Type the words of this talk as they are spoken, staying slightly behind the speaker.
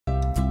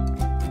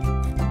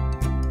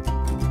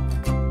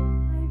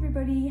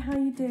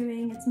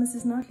doing? It's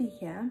Mrs. Notley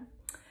here.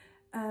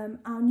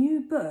 Our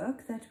new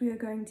book that we are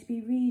going to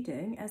be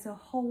reading as a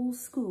whole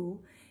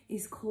school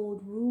is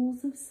called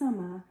Rules of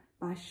Summer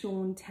by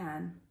Shaun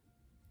Tan.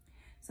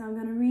 So I'm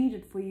going to read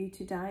it for you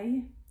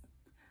today.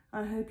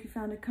 I hope you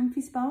found a comfy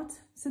spot.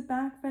 Sit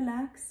back,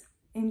 relax,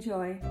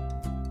 enjoy.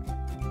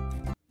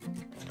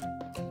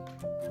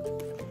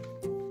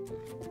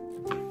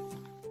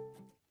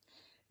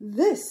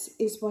 This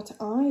is what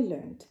I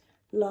learned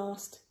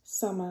last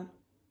summer.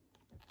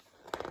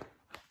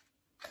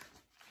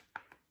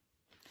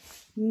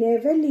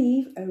 Never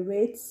leave a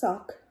red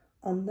sock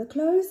on the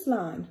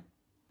clothesline.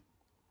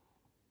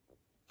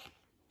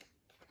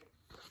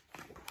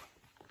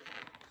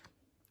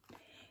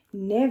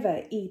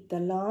 Never eat the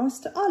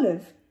last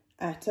olive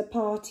at a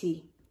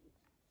party.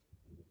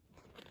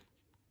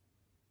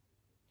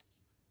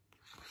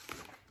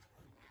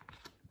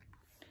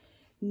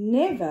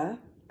 Never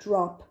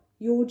drop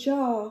your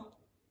jar.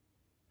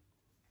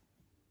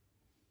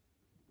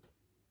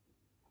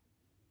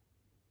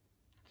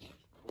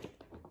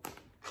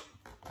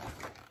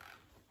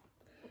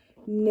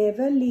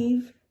 Never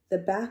leave the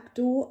back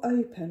door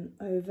open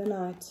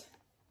overnight.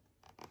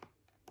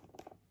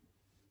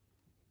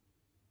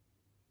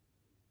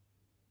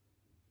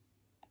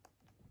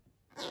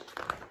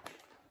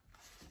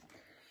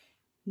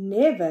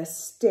 Never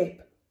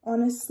step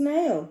on a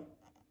snail.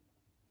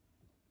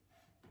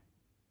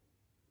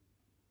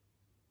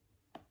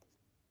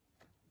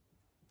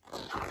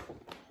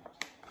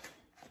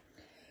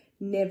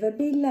 Never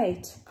be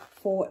late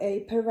for a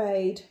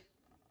parade.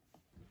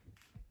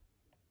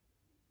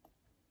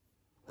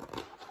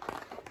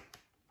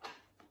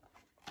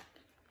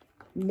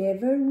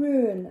 Never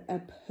ruin a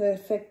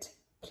perfect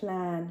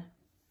plan.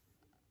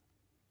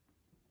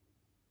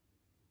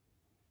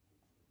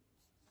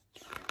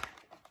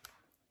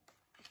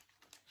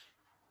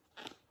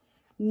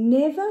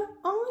 Never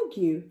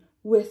argue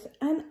with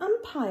an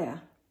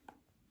umpire.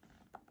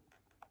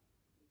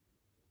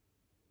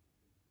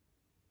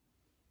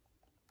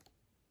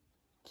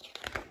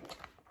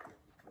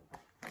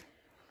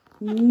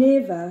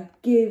 Never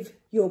give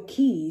your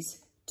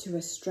keys to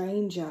a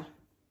stranger.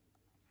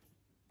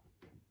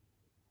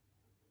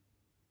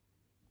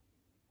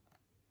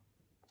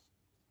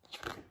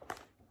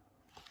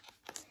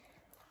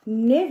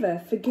 Never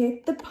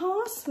forget the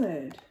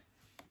password.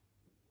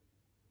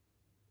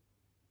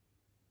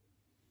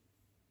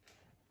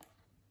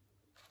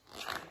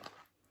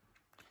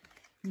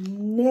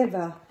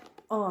 Never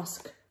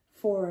ask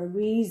for a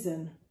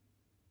reason.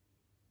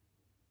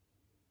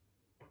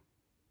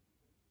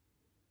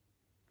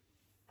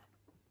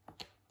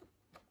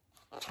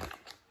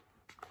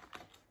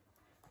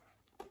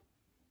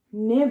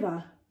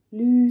 Never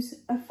lose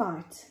a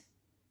fight.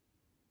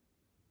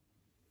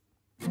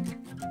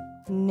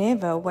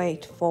 Never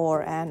wait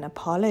for an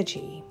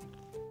apology.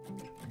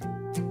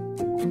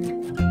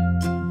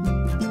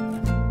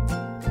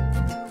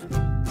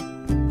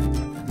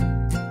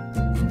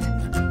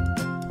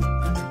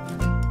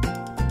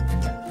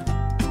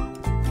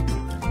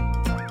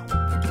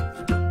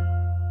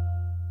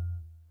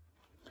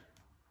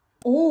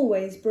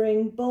 Always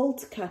bring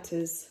bolt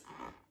cutters.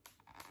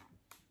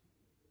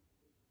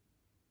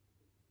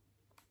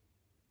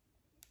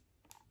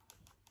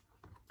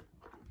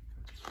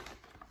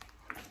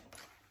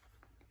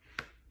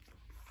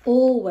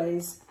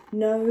 Always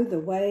know the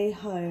way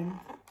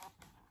home.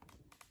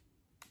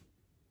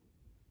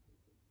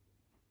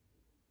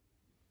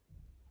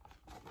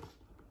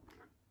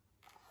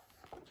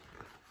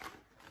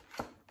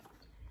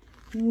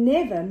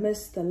 Never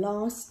miss the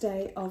last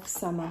day of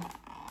summer.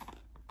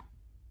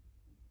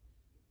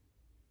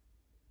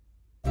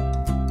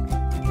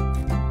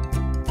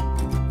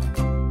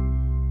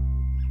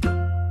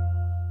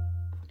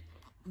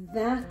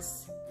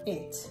 That's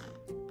it.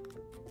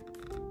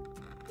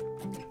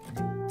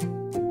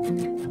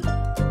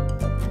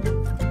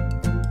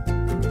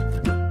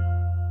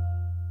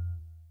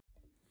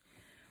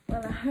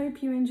 Well, I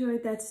hope you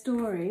enjoyed that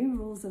story,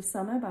 Rules of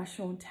Summer by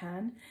Shaun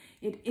Tan.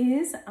 It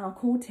is our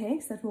core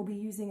text that we'll be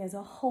using as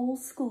a whole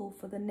school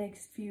for the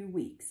next few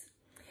weeks.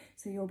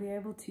 So you'll be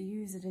able to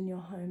use it in your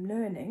home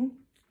learning.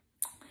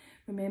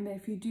 Remember,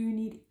 if you do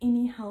need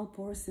any help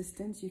or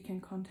assistance, you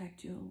can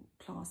contact your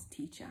class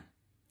teacher.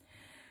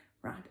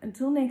 Right,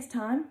 until next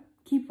time,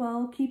 keep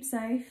well, keep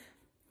safe.